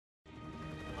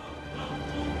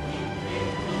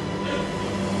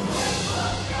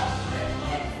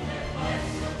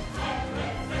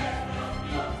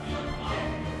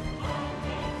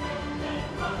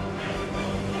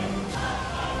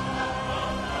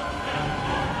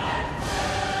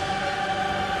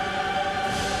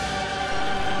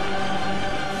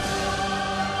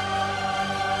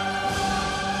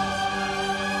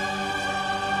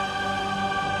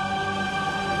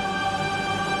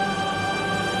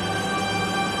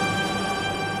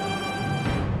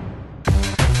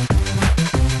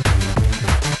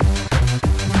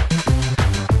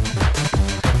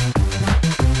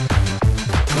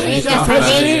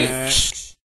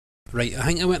Right, I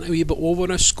think I went a wee bit over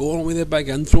a score with a big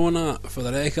intro on that. For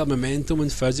the record, momentum in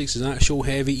physics is actual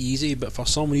heavy easy, but for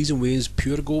some reason Wayne's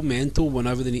pure go mental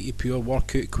whenever they need to pure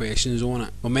work out questions on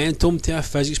it. Momentum to a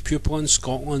physics pupil in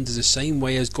Scotland is the same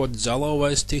way as Godzilla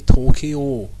was to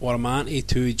Tokyo, or Manti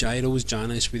to Gyro's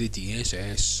Janus with the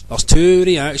DSS. There's two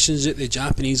reactions that the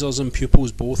Japanesers and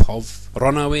pupils both have.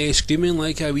 Run away screaming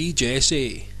like a wee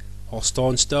Jessie, or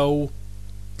stand still,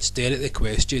 stare at the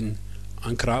question,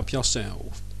 and crap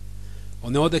yourself.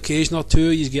 On the odd occasion or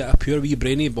two, you get a pure wee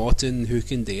brainy bottom who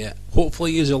can do it.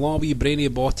 Hopefully you's a lot of wee brainy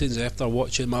bottoms after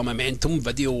watching my momentum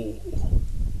video.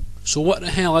 So what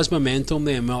the hell is momentum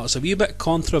then? Well, it's a wee bit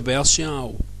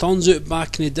controversial. Turns out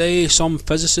back in the day, some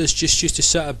physicists just used to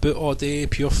sit about all day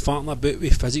pure farting about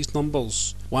with physics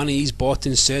numbers. One of these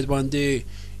bottoms said one day,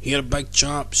 "Here big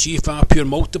chap, see if I pure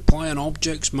multiply an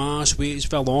object's mass with its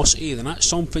velocity, then that's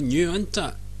something new, isn't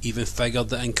it?" Even figured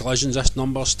that in collisions this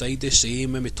number stayed the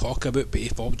same when we talk about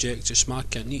both objects that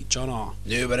smack into each other. Now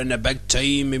we're in the big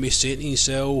time when we say to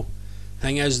himself,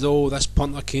 thing is though, this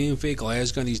punter came from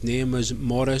Glasgow and his name was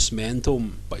Morris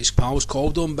Mentum, but his pals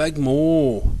called him Big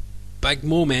Mo. Big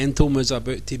Momentum is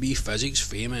about to be physics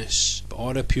famous, but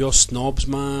all the pure snobs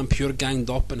man, pure ganged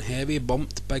up and heavy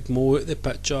bumped Big Mo out the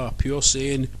picture, pure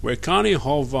saying, "We can't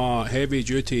have a heavy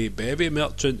duty bevy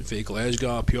merchant for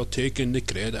Glasgow pure taking the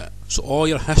credit." So all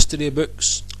your history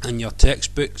books and your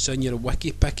textbooks and your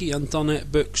wiki-picky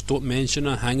internet books don't mention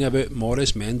a hang about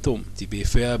Morris Mentum. To be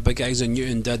fair, Big Isaac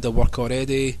Newton did the work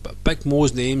already, but Big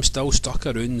Mo's name still stuck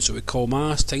around, so we call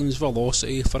mass times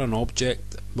velocity for an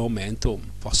object momentum.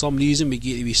 For some reason we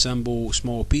get the wee symbol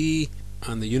small p,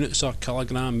 and the units are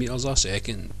kilogram meters a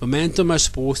second. Momentum is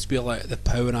supposed to be like the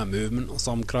power of movement or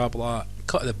some crap like that.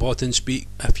 Cut the button speak.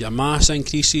 If your mass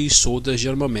increases, so does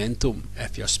your momentum.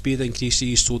 If your speed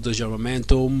increases, so does your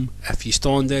momentum. If you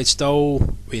stand dead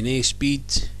still with no speed,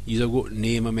 you've got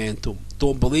no momentum.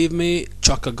 Don't believe me?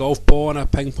 Chuck a golf ball and a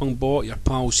ping pong ball at your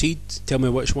pal's head. Tell me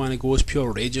which one it goes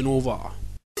pure raging over.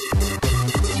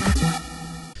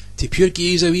 To pure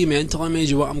gaze a wee mental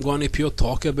image of what I'm going to pure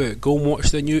talk about, go and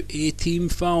watch the new A-Team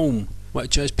film,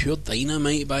 which is pure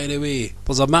dynamite by the way.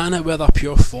 There's a bit in it where they're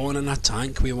pure falling in a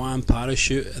tank with one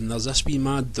parachute, and there's this wee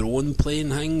mad drone plane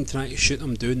thing trying to shoot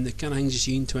them down, the kind of things you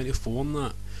see in 24 and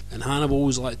that. And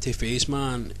Hannibal's like to face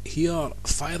man, "Here,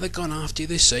 fire the gun after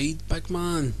the side, big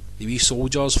man." The wee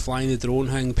soldiers flying the drone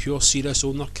thing pure serious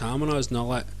on their cameras, and they're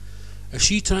like, "Is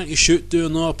she trying to shoot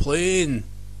down our plane?"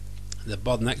 The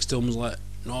bird next to him's like,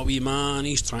 "No wee man,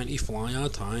 he's trying to fly a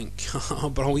tank."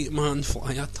 Brilliant man,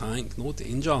 fly a tank, no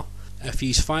danger. If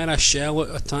he's fire a shell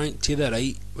out a tank to the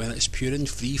right when it's pure in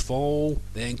free fall,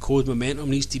 then code momentum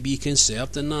needs to be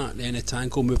conserved in that, then the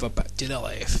tank will move a bit to the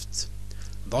left.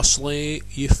 Thusly,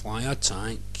 you fly a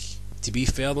tank. To be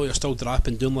fair though, you're still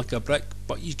dropping down like a brick,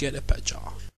 but you get the picture.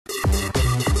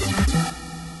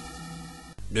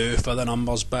 Now for the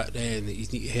numbers bit then, you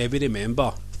need to heavy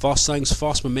remember. First things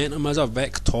first, momentum is a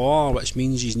vector, which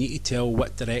means you need to tell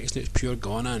what direction it's pure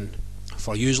gone in.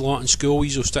 For you lot in school,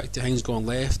 you'll stick to things going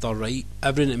left or right.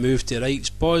 Everything that moves to right is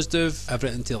positive,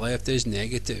 everything to left is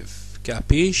negative.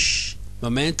 Capiche?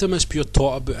 Momentum is pure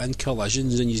taught about in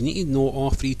collisions, and you need to know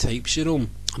all three types of them.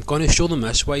 I'm going to show them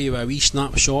this way with a wee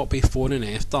snapshot before and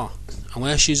after.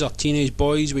 Unless you are teenage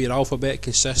boys where your alphabet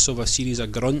consists of a series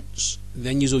of grunts,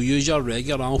 then you'll use your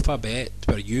regular alphabet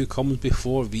where U comes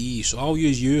before V. So I'll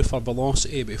use U for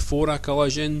velocity before a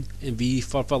collision and V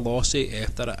for velocity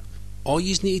after it. All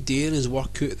you need to do is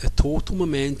work out the total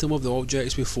momentum of the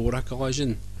objects before a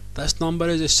collision. This number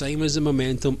is the same as the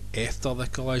momentum after the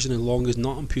collision as long as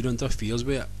nothing pure interferes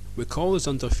with it. We call this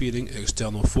interfering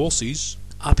external forces.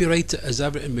 I'll be right as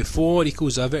everything before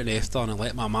equals everything after, and I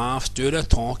let my maths do the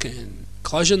talking.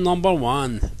 Collision number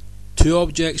 1. Two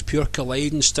objects pure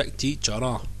collide and stick to each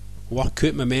other. Work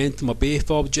out momentum of both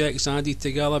objects added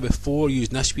together before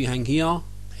using this wee thing here.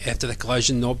 After the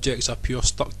collision, the objects are pure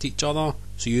stuck to each other,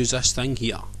 so use this thing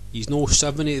here. There's no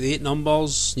 7 of the 8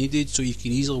 numbers needed, so you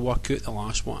can easily work out the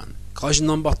last one. Collision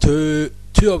number 2.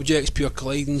 Two objects pure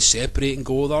colliding, separate and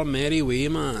go their merry way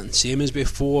man. Same as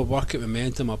before, work out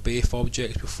momentum of both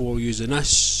objects before using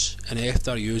this and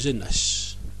after using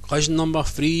this. Collision number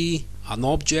 3. An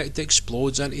object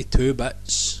explodes into 2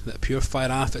 bits that pure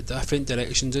fire off at different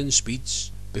directions and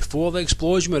speeds. Before the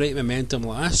explosion we write momentum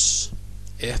like this,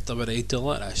 after we write it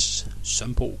like this.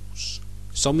 Simples.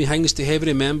 Some things to have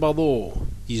remember though.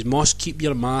 You must keep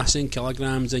your mass in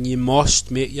kilograms, and you must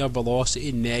make your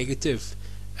velocity negative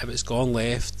if it's gone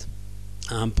left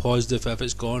and positive if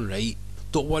it's gone right.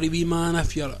 Don't worry wee man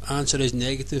if your answer is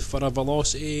negative for a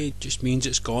velocity, it just means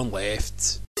it's gone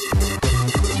left.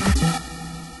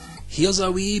 Here's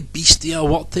a wee beastie of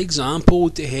worked example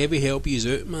to heavy help yous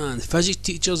out, man. Physics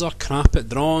teachers are crap at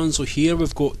drawing, so here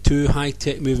we've got two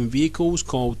high-tech moving vehicles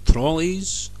called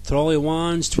trolleys. Trolley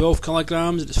 1's 12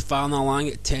 kilograms and it's firing along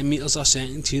at 10 metres a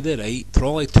second to the right.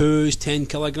 Trolley 2's 10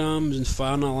 kilograms and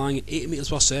firing along at 8 metres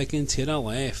per second to the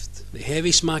left. The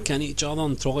heavy smack into each other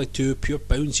and Trolley 2 pure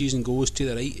bounces and goes to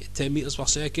the right at 10 metres per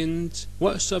second.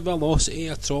 What's the velocity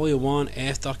of Trolley 1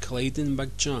 after colliding,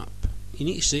 big chap? You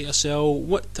need to say to yourself,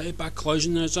 what type of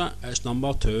collision is it? It's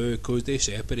number 2, because they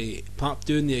separate. Pop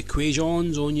down the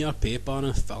equations on your paper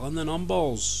and fill in the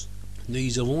numbers. Now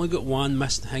you've only got one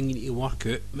missing thing you need to work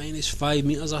out. Minus 5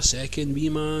 metres a second, wee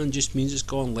man, just means it's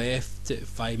gone left at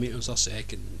 5 metres a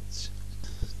second.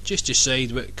 Just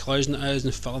decide what collision it is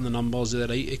and fill in the numbers of the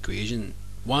right equation.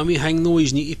 One wee thing though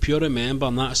you need to pure remember,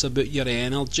 and that's about your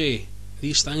energy.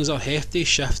 These things are hefty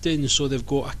shifting, so they've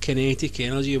got a kinetic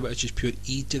energy which is pure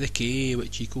e to the k,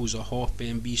 which equals a half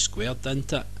mv squared,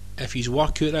 isn't it? If you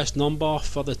work out this number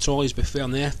for the trolleys before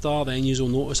and after, then you'll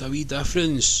notice a wee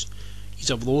difference. You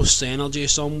have lost energy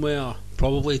somewhere,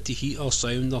 probably to heat or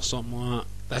sound or something like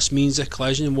that. This means the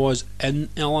collision was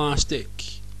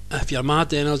inelastic. If your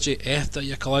mad energy after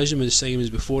your collision was the same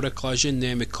as before the collision,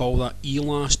 then we call that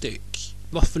elastic.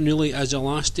 Nothing really is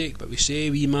elastic, but we say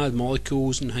wee mad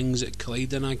molecules and things that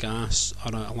collide in a gas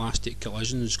are elastic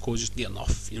collisions because it's near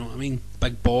enough, you know what I mean?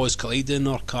 Big balls colliding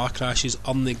or car crashes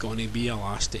aren't going to be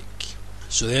elastic.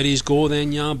 So there you go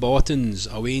then, ya bottins.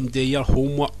 Away and do your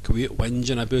homework without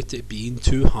whinging about it being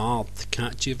too hard.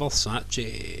 Catch you,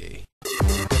 Versace.